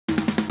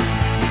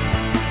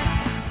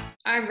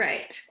All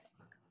right.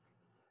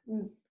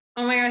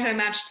 Oh my gosh, I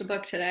matched the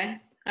book today.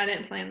 I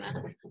didn't plan that.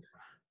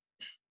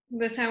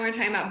 This time we're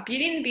talking about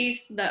Beauty and the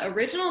Beast, the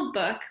original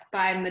book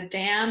by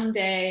Madame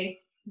de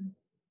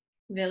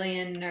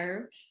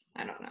Villeneuve.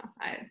 I don't know.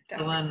 I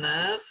definitely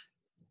Villeneuve.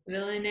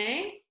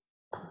 Villeneuve.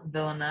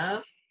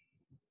 Villeneuve.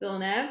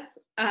 Villeneuve.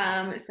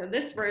 So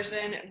this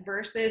version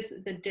versus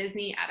the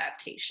Disney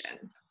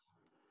adaptation.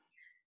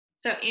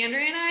 So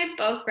Andrea and I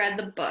both read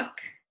the book.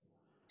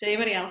 Did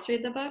anybody else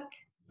read the book?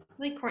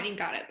 I think Courtney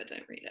got it but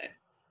didn't read it.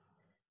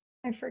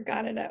 I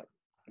forgot it at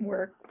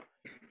work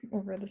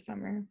over the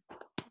summer.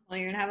 Well,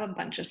 you're gonna have a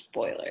bunch of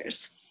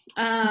spoilers.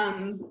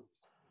 Andrea,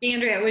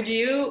 would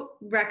you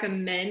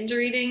recommend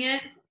reading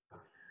it?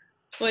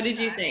 What did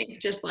you think?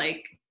 Just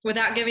like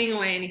without giving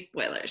away any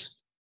spoilers.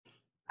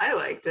 I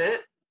liked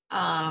it.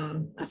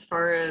 As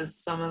far as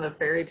some of the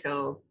fairy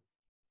tale,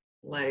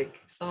 like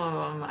some of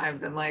them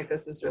I've been like,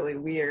 this is really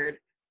weird,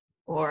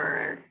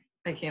 or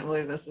I can't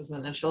believe this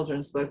isn't a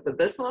children's book, but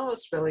this one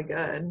was really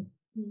good.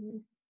 Mm-hmm.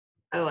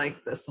 I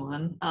liked this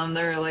one.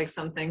 There are like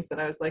some things that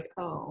I was like,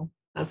 oh,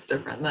 that's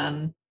different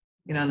than,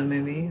 the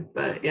movie.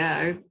 But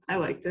yeah, I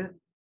liked it.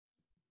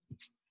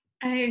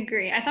 I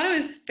agree. I thought it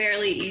was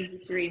fairly easy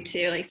to read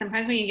too. Like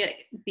sometimes when you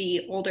get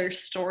the older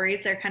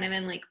stories, they're kind of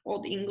in like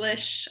Old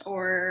English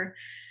or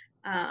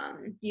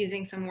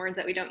using some words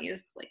that we don't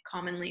use like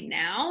commonly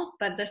now.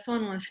 But this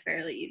one was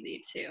fairly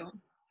easy too.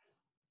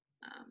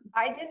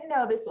 I didn't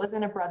know this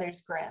wasn't a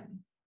Brothers Grimm,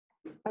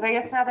 but I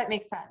guess now that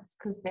makes sense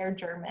because they're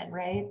German,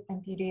 right?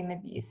 And Beauty and the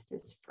Beast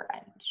is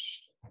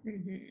French.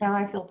 Mm-hmm. Now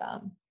I feel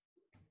dumb.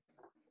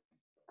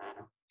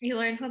 You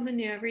learn something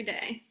new every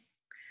day.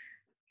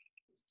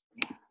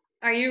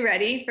 Are you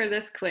ready for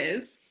this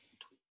quiz?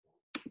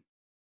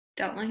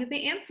 Don't look at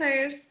the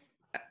answers.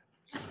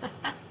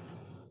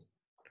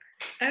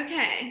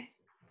 Okay,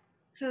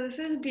 so this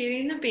is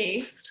Beauty and the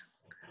Beast,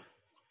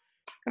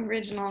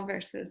 original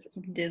versus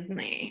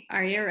Disney.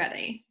 Are you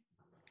ready?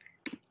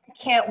 I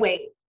can't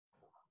wait.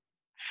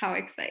 How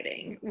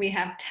exciting. We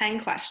have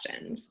 10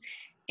 questions,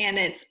 and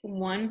it's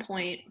 1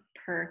 point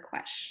per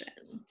question.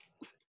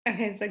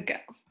 Okay, so go.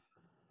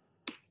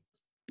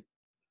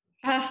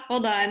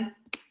 Hold on.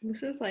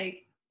 This is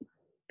like,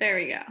 there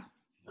we go.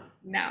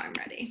 Now I'm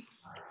ready.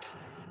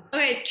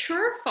 Okay, true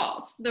or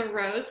false? The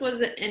rose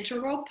was an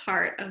integral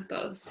part of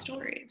both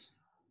stories.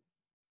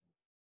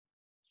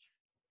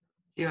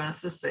 Do you want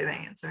us to say the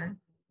answer?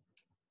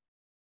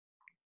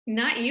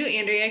 Not you,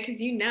 Andrea,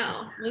 because you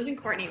know. Liz and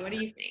Courtney, what do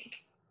you think?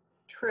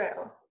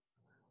 True.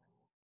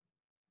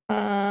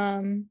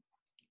 I'm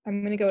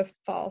gonna go with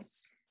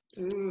false.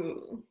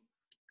 Ooh.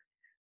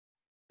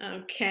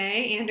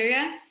 Okay,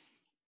 Andrea?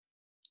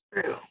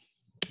 True.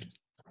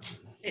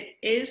 It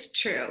is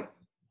true,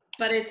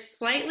 but it's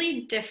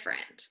slightly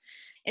different.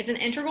 It's an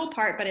integral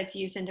part, but it's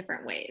used in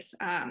different ways.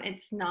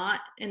 It's not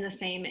in the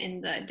same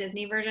in the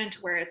Disney version to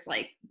where it's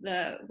like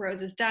the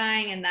rose is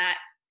dying and that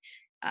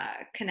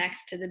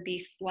connects to the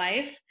beast's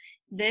life.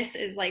 This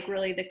is like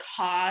really the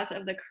cause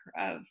of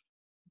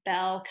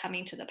Belle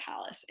coming to the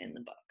palace in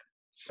the book.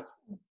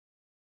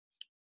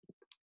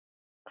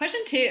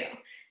 Question 2.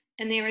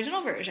 In the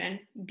original version,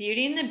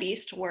 Beauty and the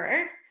Beast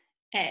were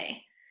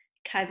A,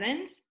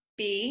 cousins,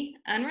 B,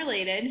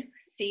 unrelated,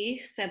 C,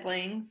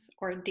 siblings,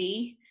 or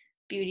D,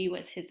 Beauty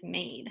was his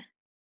maid.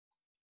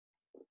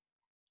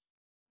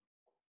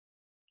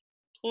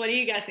 What are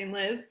you guessing,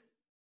 Liz?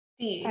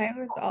 D. I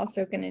was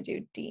also gonna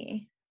do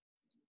D.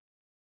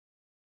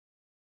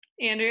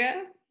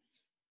 Andrea?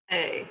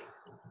 A.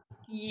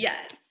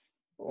 Yes.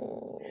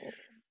 Oh.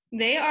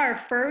 They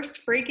are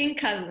first freaking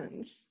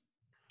cousins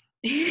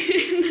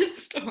in the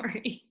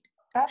story.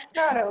 That's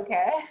not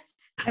okay.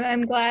 And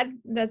I'm glad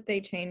that they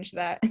changed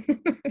that.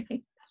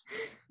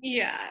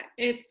 Yeah,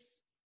 it's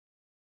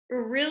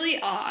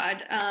really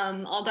odd.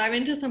 I'll dive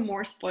into some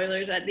more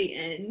spoilers at the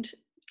end,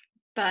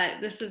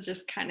 but this is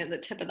just kind of the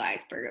tip of the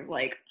iceberg of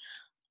like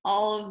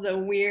all of the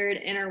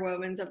weird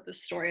interwovens of the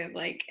story of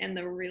like and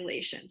the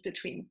relations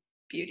between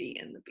Beauty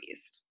and the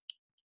Beast.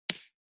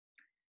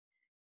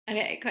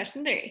 Okay,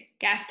 question 3.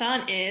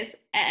 Gaston is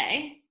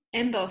A,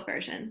 in both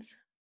versions,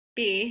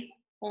 B,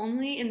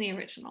 only in the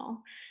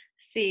original,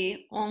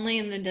 C, only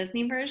in the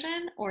Disney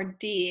version, or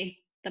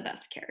D, the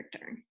best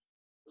character.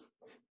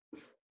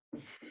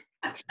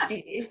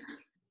 D.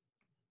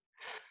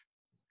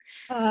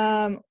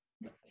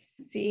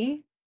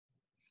 C.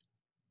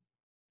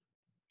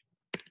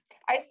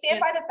 I stand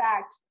by the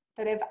fact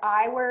that if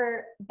I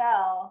were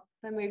Belle,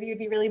 the movie would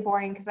be really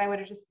boring because I would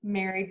have just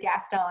married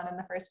Gaston in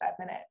the first 5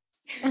 minutes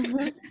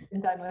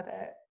and done with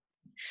it.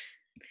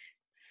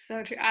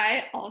 So true.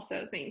 I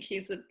also think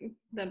he's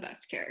the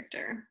best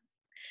character.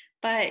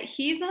 But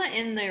he's not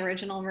in the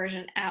original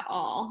version at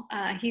all.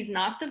 He's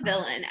not the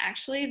villain.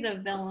 Actually, the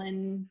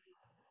villain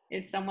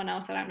is someone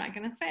else that I'm not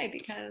going to say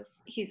because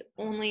he's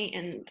only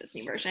in the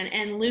Disney version.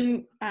 And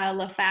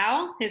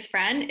LeFou, his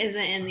friend, isn't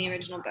in the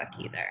original book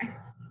either.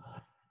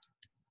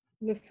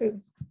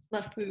 LeFou.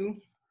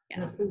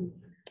 Yeah.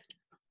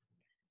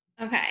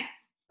 Okay.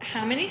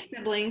 How many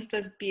siblings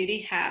does Beauty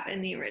have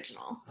in the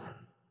original?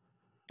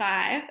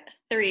 5,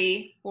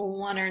 3,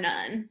 1, or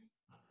none.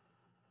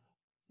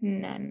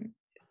 None.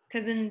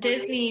 Because in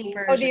Disney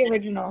version, Oh,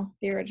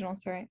 the original.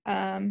 Sorry.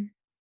 I'm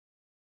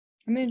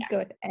gonna go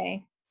with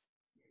A.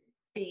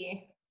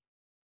 B.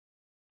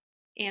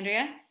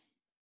 Andrea,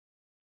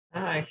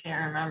 Oh, I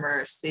can't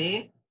remember.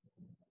 C?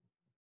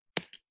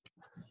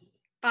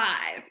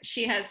 5.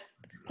 She has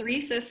 3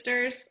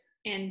 sisters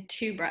and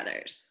 2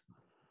 brothers.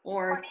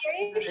 Or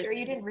Courtney, are you sure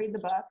you didn't read the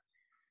book?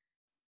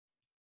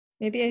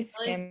 Maybe I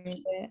skimmed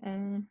it.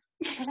 Oh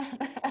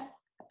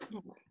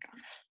my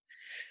gosh.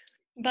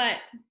 But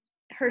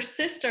her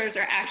sisters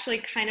are actually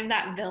kind of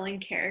that villain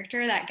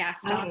character that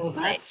Gaston Oh,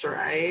 that's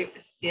right.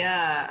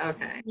 Yeah,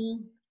 okay.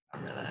 Mhm.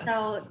 Remember this.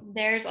 So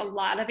there's a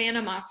lot of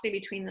animosity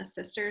between the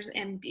sisters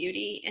and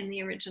Beauty in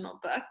the original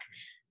book.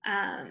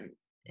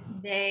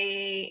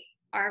 They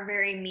are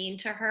very mean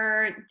to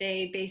her.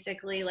 They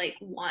basically like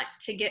want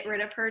to get rid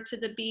of her to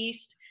the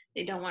Beast.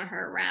 They don't want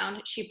her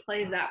around. She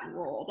plays that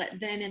role that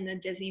then in the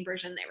Disney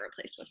version they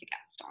replaced with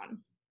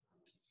Gaston.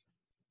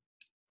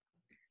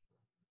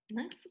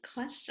 Next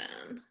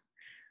question.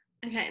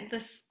 Okay, the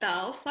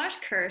spell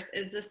 / curse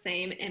is the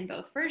same in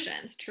both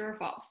versions. True or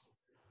false?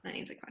 That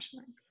needs a question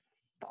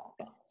mark.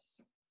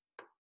 False.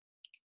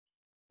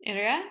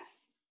 Andrea?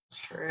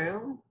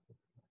 True.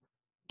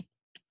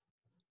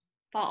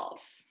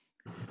 False.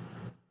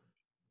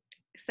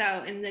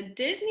 So in the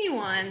Disney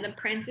one, the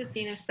prince is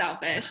seen as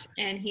selfish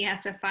and he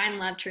has to find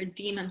love to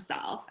redeem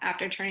himself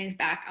after turning his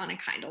back on a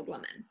kind old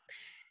woman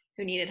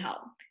who needed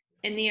help.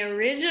 In the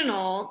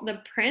original,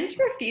 the prince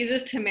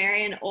refuses to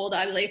marry an old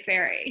ugly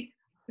fairy.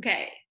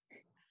 Okay.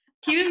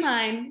 Keep in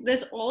mind,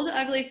 this old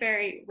ugly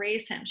fairy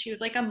raised him. She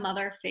was like a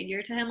mother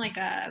figure to him, like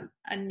a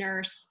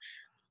nurse,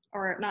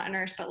 or not a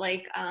nurse, but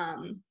like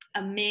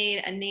a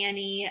maid, a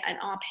nanny, an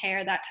au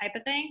pair, that type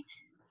of thing.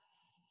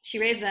 She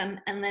raised him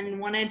and then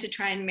wanted to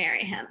try and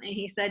marry him, and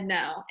he said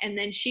no. And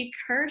then she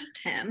cursed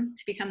him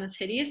to become this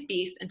hideous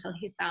beast until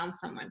he found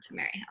someone to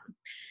marry him.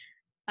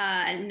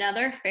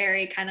 Another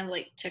fairy kind of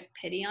like took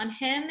pity on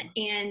him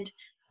and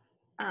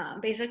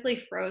basically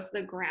froze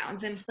the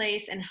grounds in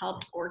place and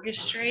helped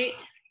orchestrate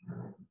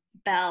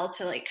Belle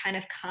to like kind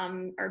of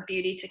come, or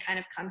Beauty to kind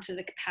of come to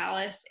the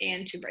palace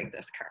and to break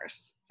this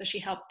curse. So she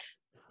helped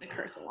the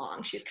curse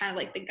along. She's kind of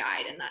like the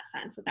guide in that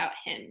sense without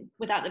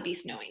the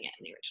beast knowing it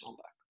in the original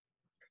book.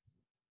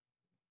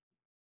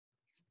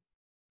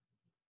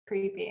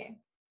 Creepy.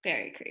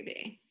 Very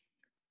creepy.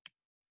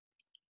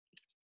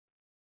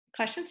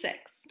 Question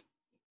 6.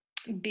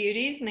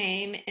 Beauty's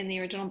name in the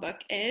original book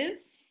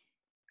is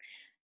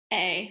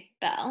A,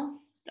 Belle,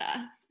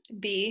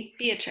 B,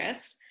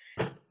 Beatrice,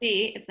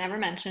 C, it's never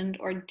mentioned,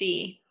 or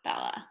D,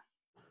 Bella.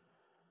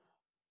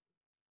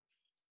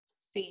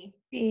 C.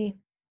 B.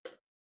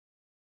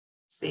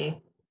 C.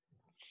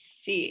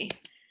 C.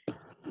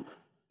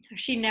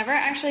 She never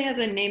actually has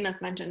a name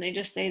that's mentioned. They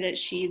just say that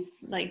she's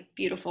like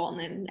beautiful and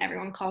then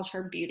everyone calls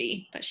her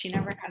Beauty, but she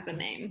never has a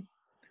name.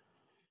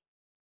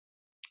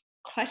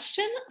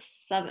 Question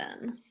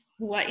 7.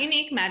 What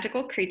unique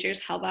magical creatures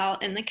help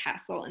out in the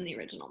castle in the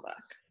original book?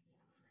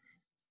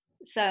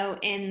 So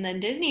in the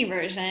Disney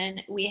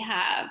version, we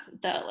have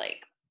the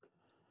like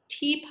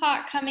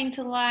teapot coming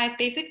to life.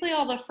 Basically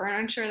all the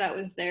furniture that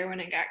was there when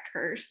it got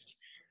cursed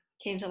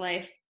came to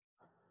life.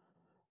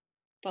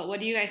 But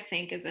what do you guys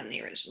think is in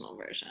the original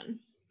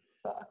version?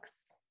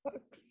 Books.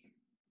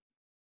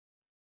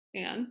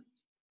 And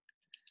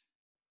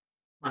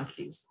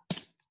Monkeys.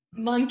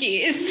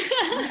 monkeys.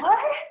 What?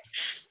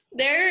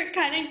 They're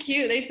kind of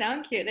cute. They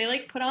sound cute. They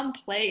like put on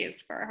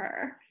plays for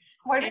her.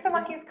 Where did the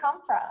monkeys come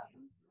from?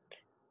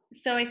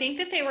 So I think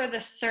that they were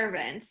the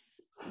servants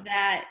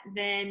that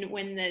then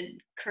when the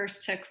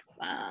curse took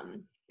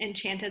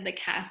enchanted the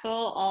castle,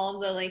 all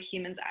of the like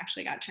humans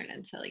actually got turned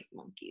into like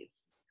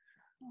monkeys.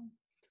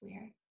 It's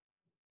weird.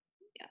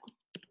 Yeah.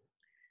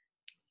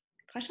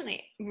 Question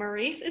 8.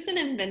 Maurice is an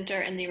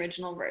inventor in the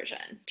original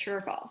version. True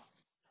or false?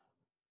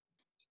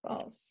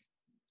 False.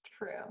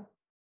 True.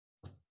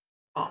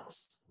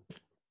 False.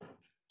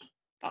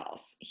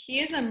 False. He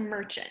is a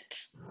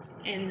merchant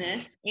in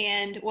this,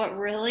 and what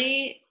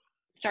really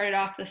started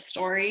off the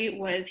story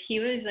was he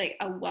was like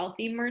a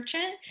wealthy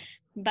merchant,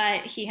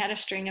 but he had a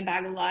string of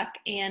bad luck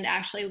and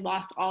actually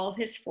lost all of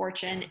his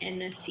fortune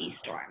in a sea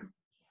storm.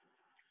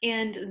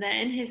 And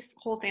then his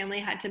whole family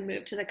had to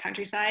move to the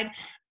countryside,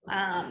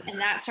 and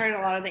that started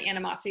a lot of the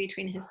animosity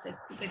between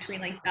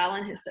like Belle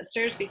and his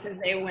sisters, because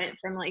they went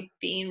from like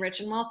being rich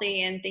and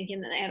wealthy and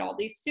thinking that they had all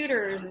these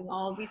suitors and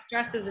all of these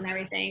dresses and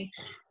everything,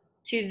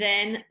 to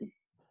then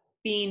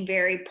being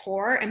very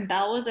poor. And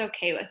Belle was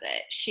okay with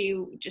it.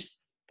 She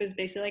just was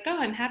basically like, oh,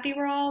 I'm happy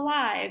we're all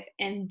alive.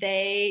 And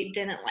they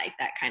didn't like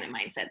that kind of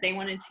mindset. They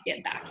wanted to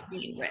get back to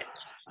being rich,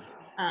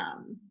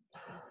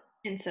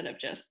 instead of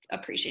just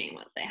appreciating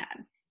what they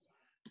had.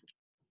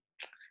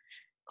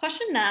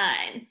 Question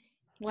 9.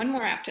 One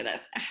more after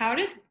this. How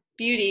does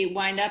Beauty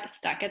wind up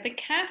stuck at the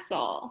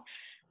castle?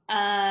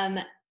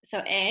 So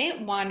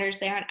A, wanders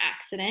there on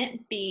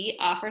accident. B,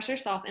 offers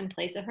herself in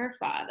place of her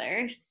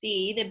father.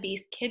 C, the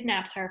beast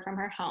kidnaps her from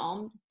her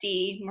home.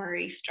 D,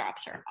 Maurice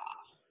drops her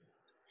off.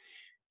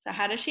 So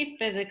how does she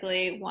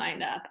physically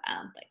wind up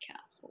at the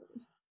castle?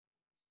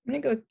 I'm gonna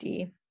go with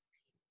D.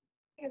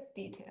 I think it's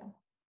D too.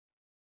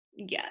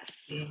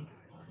 Yes.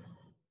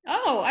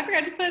 Oh, I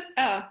forgot to put,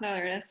 oh, no,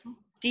 there it is.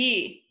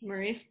 D,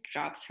 Maurice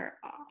drops her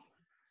off.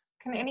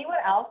 Can anyone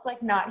else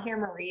like not hear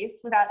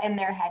Maurice without in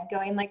their head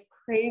going like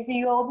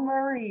crazy old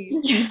Maurice?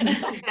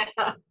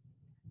 Yeah.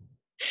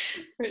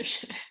 For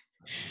sure.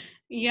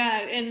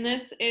 Yeah, in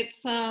this, it's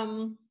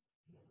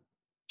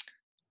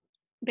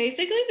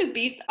basically the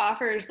beast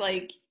offers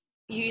like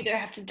you either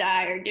have to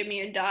die or give me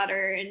your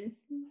daughter, and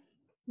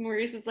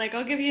Maurice is like,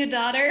 I'll give you a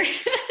daughter.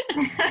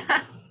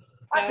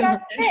 I've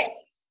got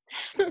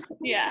 6.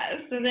 Yeah,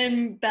 so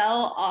then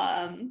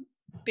Belle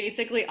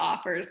basically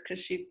offers because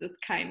she's this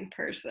kind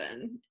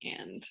person,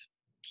 and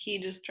he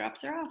just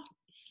drops her off.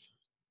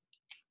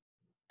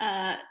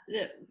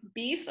 The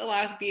beast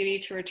allows Beauty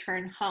to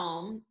return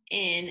home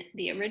in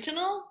the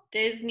original,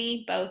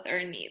 Disney, both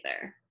or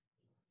neither.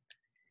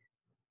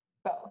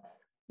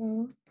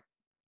 Both.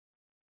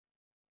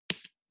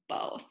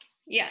 Both.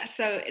 Yeah,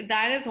 so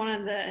that is one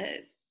of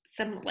the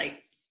some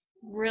like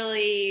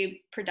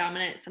really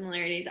predominant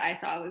similarities I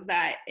saw was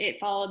that it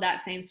followed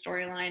that same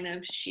storyline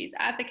of she's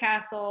at the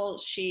castle,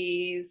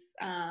 she's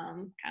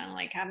kind of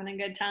like having a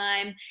good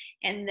time,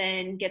 and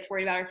then gets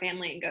worried about her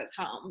family and goes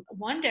home.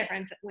 One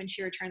difference when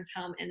she returns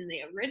home in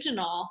the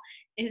original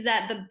is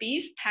that the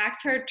beast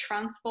packs her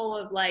trunks full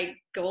of like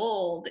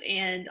gold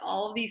and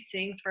all of these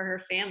things for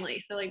her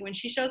family. So like when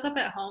she shows up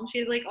at home, she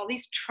has like all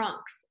these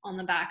trunks on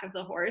the back of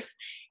the horse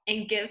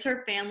and gives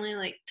her family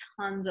like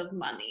tons of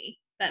money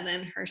that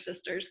then her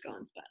sisters go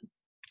and spend.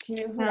 Do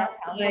you know who that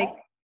sounds like?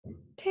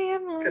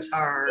 Tamlin.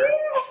 Guitar.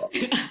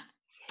 Yeah.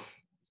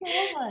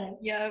 Tamlin.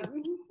 Yep.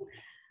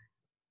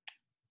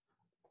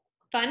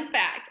 Fun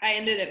fact, I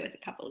ended it with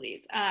a couple of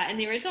these. In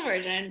the original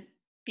version,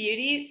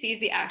 Beauty sees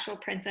the actual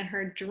prince in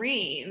her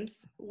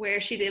dreams where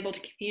she's able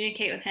to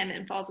communicate with him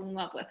and falls in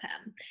love with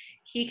him.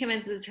 He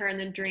convinces her in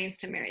the dreams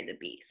to marry the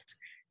beast.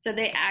 So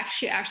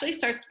she actually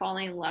starts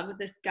falling in love with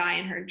this guy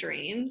in her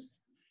dreams,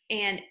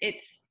 and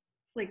it's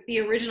like the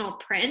original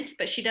prince,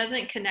 but she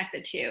doesn't connect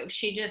the two.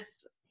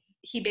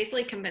 He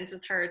basically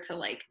convinces her to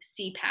like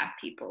see past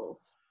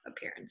people's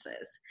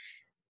appearances.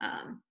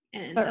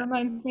 And That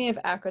reminds me of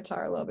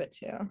Akatar a little bit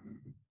too.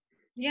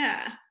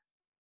 yeah.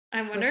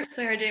 I wonder if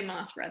Sarah J.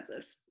 Maas read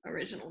this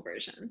original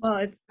version.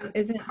 Well,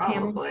 isn't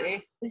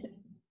Probably.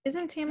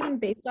 isn't Tamlin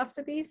based off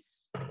the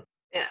Beast?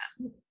 Yeah.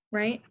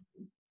 Right?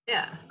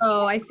 Yeah.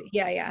 Oh, I see.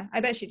 Yeah. I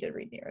bet she did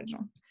read the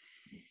original.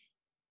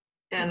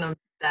 And the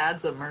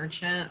dad's a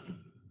merchant.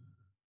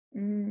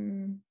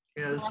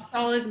 Lost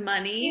all his He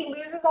money.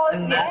 loses all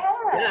his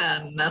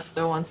and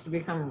Nesta wants to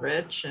become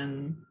rich,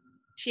 and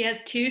She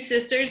has 2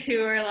 sisters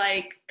who are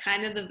like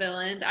kind of the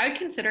villains. I would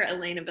consider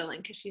Elena a villain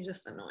because she's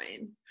just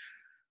annoying.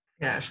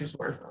 yeah, she's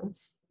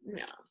worthless.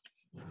 Yeah.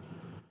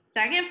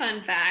 Second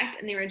fun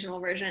fact in the original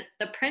version,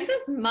 the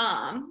prince's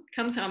mom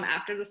comes home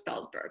after the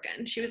spell's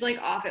broken. She was like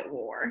off at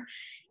war,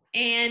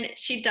 and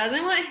she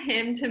doesn't want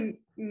him to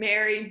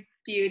marry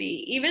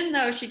Beauty, even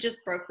though she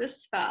just broke the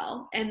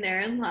spell and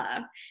they're in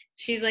love.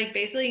 She's like,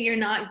 basically, you're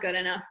not good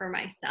enough for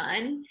my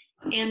son.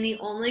 And the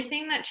only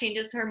thing that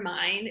changes her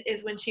mind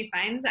is when she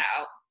finds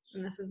out,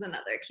 and this is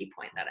another key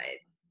point that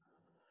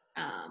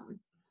I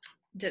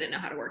didn't know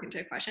how to work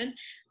into a question,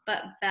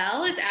 but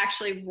Belle is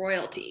actually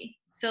royalty.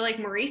 So like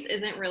Maurice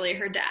isn't really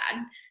her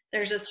dad.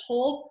 There's this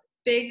whole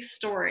big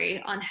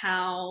story on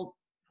how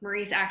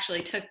Maurice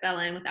actually took Belle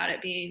in without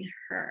it being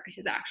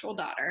his actual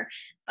daughter.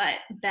 But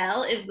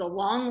Belle is the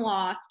long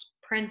lost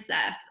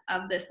princess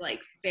of this like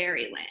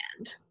fairy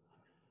land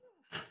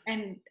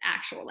and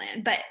actual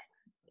land. But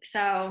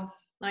so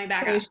let me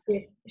back up. Is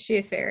she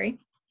a fairy?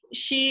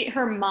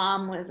 Her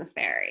mom was a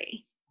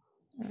fairy.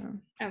 Oh.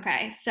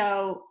 Okay,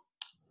 so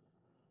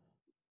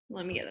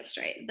let me get this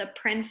straight. The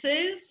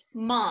prince's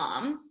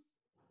mom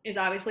is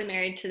obviously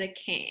married to the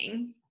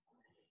king,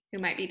 who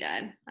might be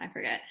dead. I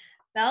forget.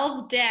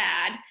 Belle's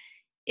dad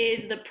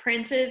is the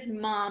prince's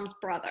mom's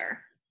brother.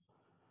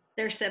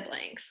 They're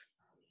siblings.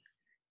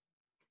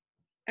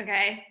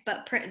 Okay,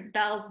 but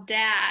Belle's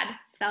dad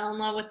fell in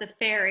love with the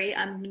fairy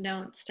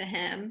unbeknownst to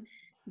him.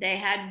 They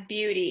had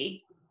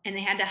Beauty, and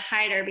they had to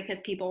hide her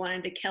because people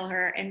wanted to kill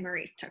her, and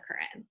Maurice took her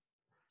in.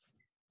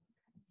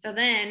 So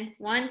then,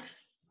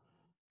 once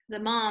the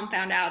mom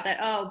found out that,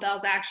 oh,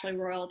 Belle's actually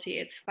royalty,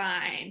 it's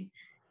fine,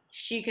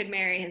 she could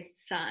marry his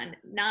son,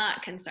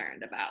 not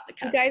concerned about the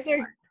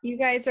cousin. You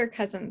guys are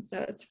cousins,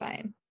 so it's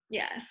fine.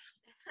 Yes.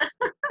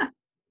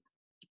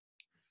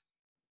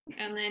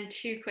 And then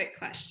 2 quick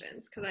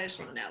questions, because I just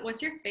want to know.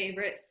 What's your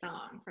favorite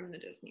song from the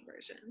Disney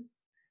version?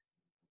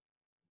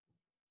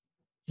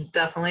 It's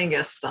definitely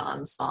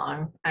Gaston's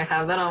song. I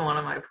have that on one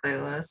of my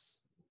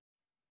playlists.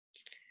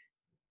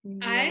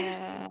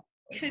 I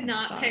could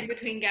not pick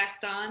between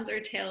Gaston's or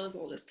Tale as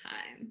Old as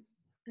Time.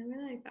 I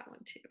really like that one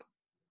too.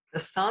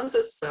 Gaston's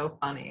is so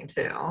funny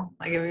too.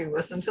 Like if you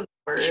listen to the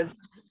words,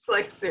 it's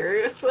like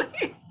seriously.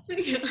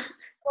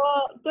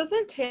 Well,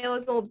 doesn't Tale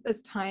as Old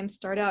as Time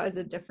start out as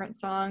a different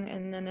song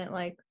and then it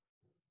like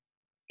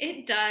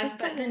It does, What's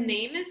but the the one?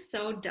 name is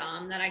so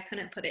dumb that I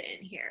couldn't put it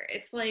in here.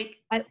 It's like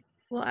I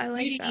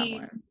like that Beauty,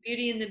 one.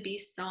 Beauty and the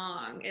Beast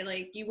song. It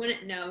like you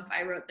wouldn't know if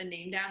I wrote the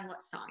name down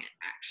what song it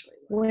actually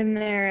was. When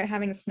they're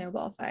having a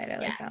snowball fight, I Yeah.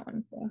 like that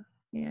one too.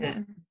 Yeah. Yeah.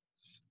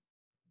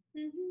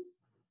 Mm-hmm.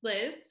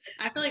 Liz,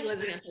 I feel like Liz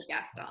is gonna put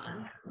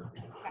Gaston.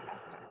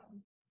 Gaston.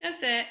 That's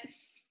it.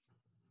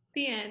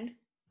 The end.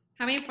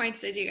 How many points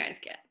did you guys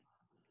get?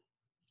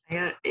 I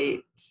got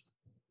 8.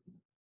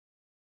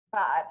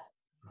 5.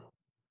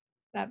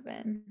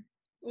 7.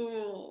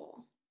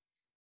 Ooh,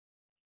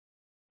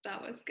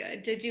 that was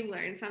good. Did you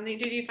learn something?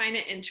 Did you find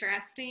it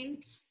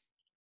interesting?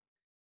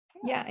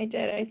 Yeah, I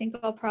did. I think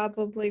I'll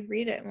probably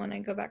read it when I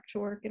go back to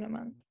work in a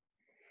month.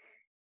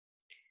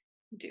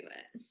 Do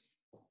it.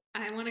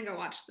 I want to go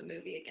watch the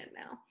movie again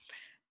now.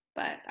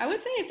 But I would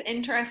say it's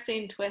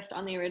interesting twist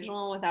on the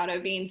original without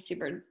it being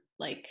super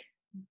like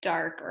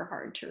dark or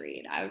hard to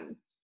read.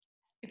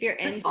 If you're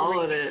I into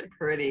followed reading, it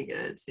pretty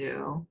good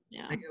too.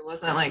 yeah. Like it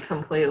wasn't like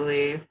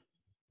completely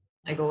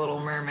like a Little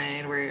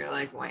Mermaid where you're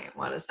like, wait,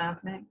 what is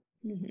happening?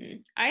 Mm-hmm.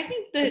 I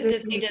think Is that this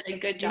Disney did a movie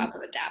good creepy? job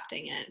of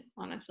adapting it,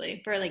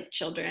 honestly, for like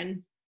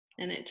children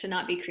and it to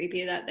not be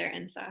creepy that they're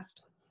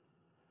incest.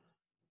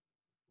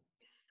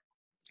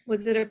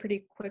 Was it a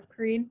pretty quick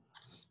read?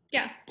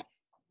 Yeah.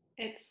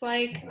 It's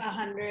like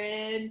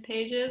 100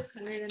 pages,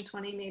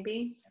 120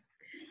 maybe.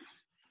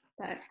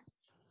 But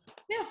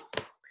yeah.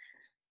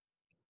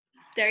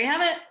 There you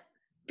have it.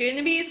 Beauty and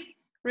the Beast,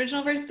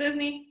 original versus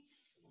Disney.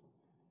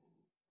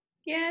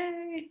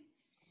 Yay.